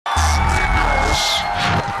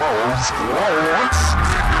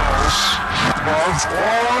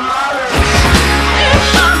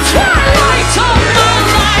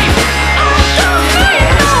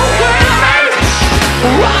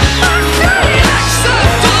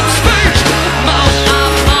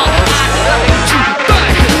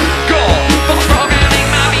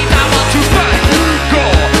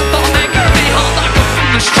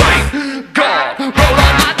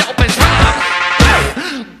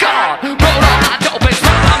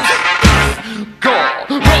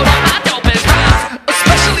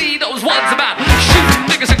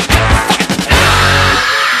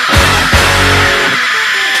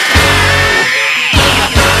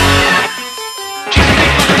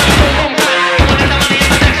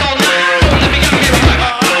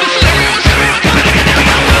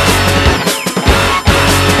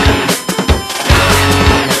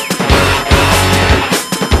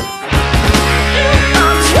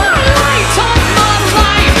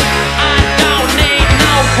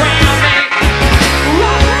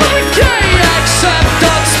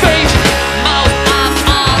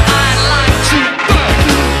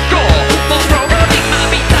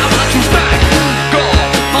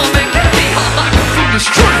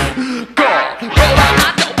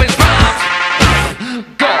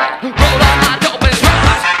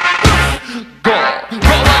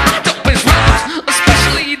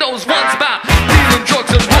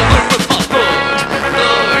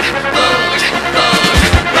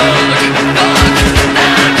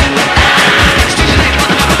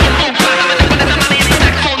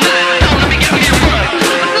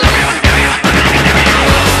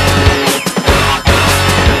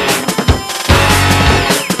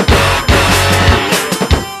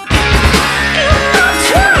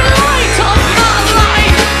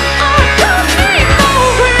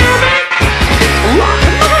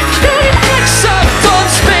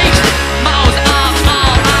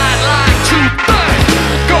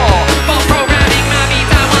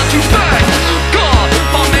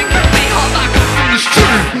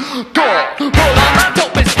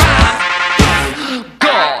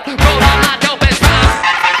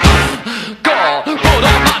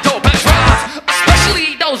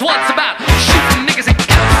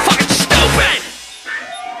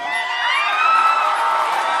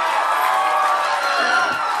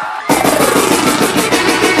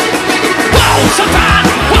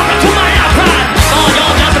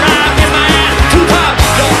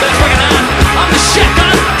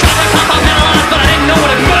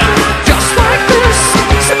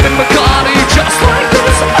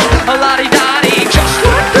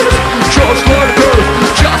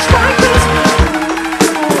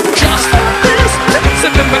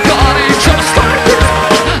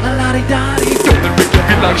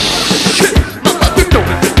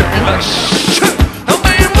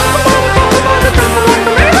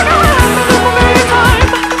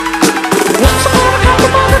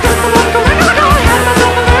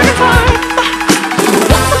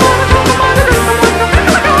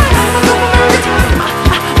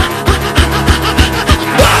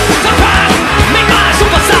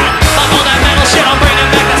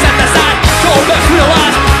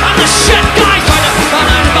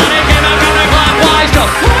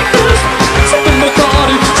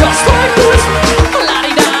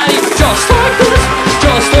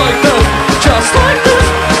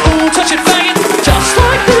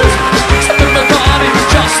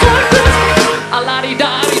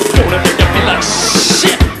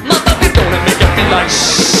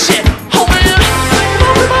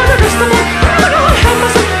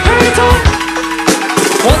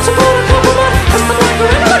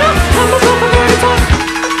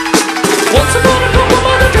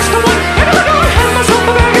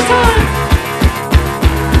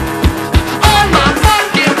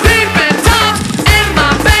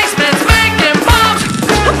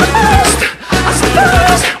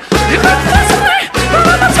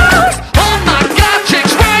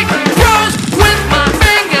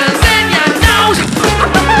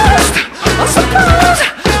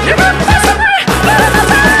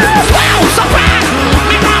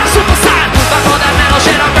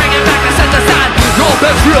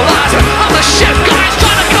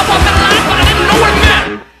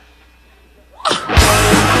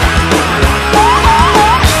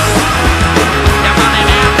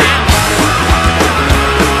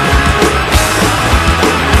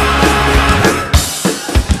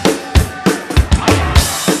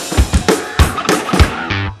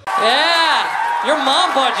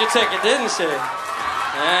ticket, didn't she?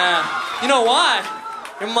 Yeah. You know why?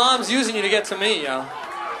 Your mom's using you to get to me, yo.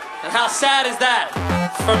 And how sad is that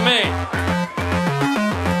for me?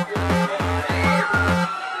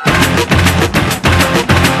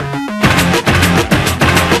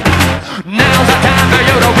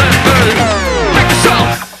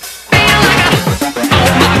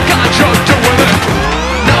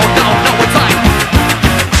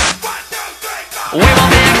 We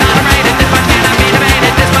won't be exonerated, this much cannot be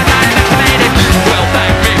debated, this much I have estimated. You will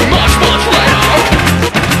thank me much, much later.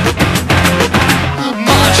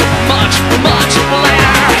 Much, much, much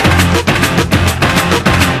later.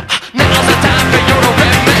 Now's the time for you to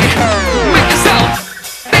rip me. Make yourself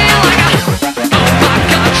feel like a, oh my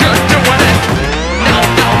God, you're doing it. No,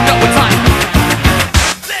 no, no, it's like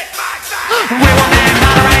we won't be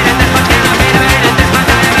exonerated, this much cannot be debated, this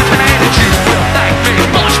much I have estimated. You will thank me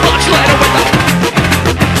much, much later with a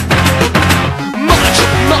much,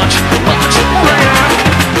 much, much later.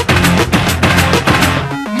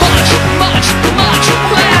 Much, much, much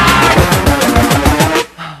later.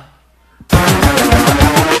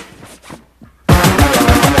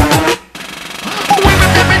 We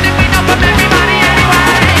ripped everything we know from everybody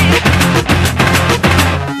anyway.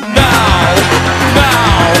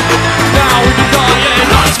 Now we can go,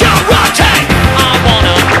 yeah. Let's go rotate. I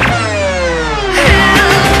wanna,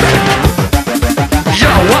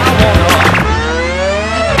 Yo, I wanna.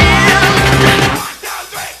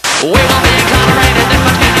 We won't be exonerated, this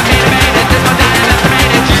much cannot be debated, this much I have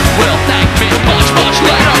estimated. You will thank me much, much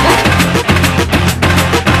later.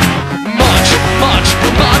 Much, much,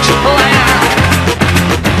 much later.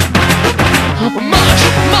 Much,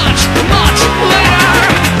 much, much later.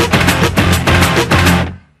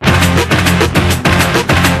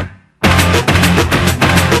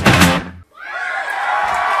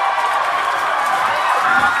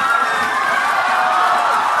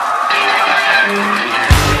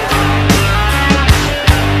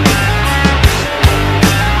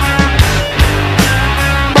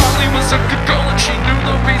 Molly was a good girl and she knew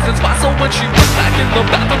the reasons why. So when she went back in the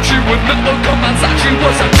bathroom, she would never come outside. She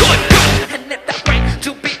was a good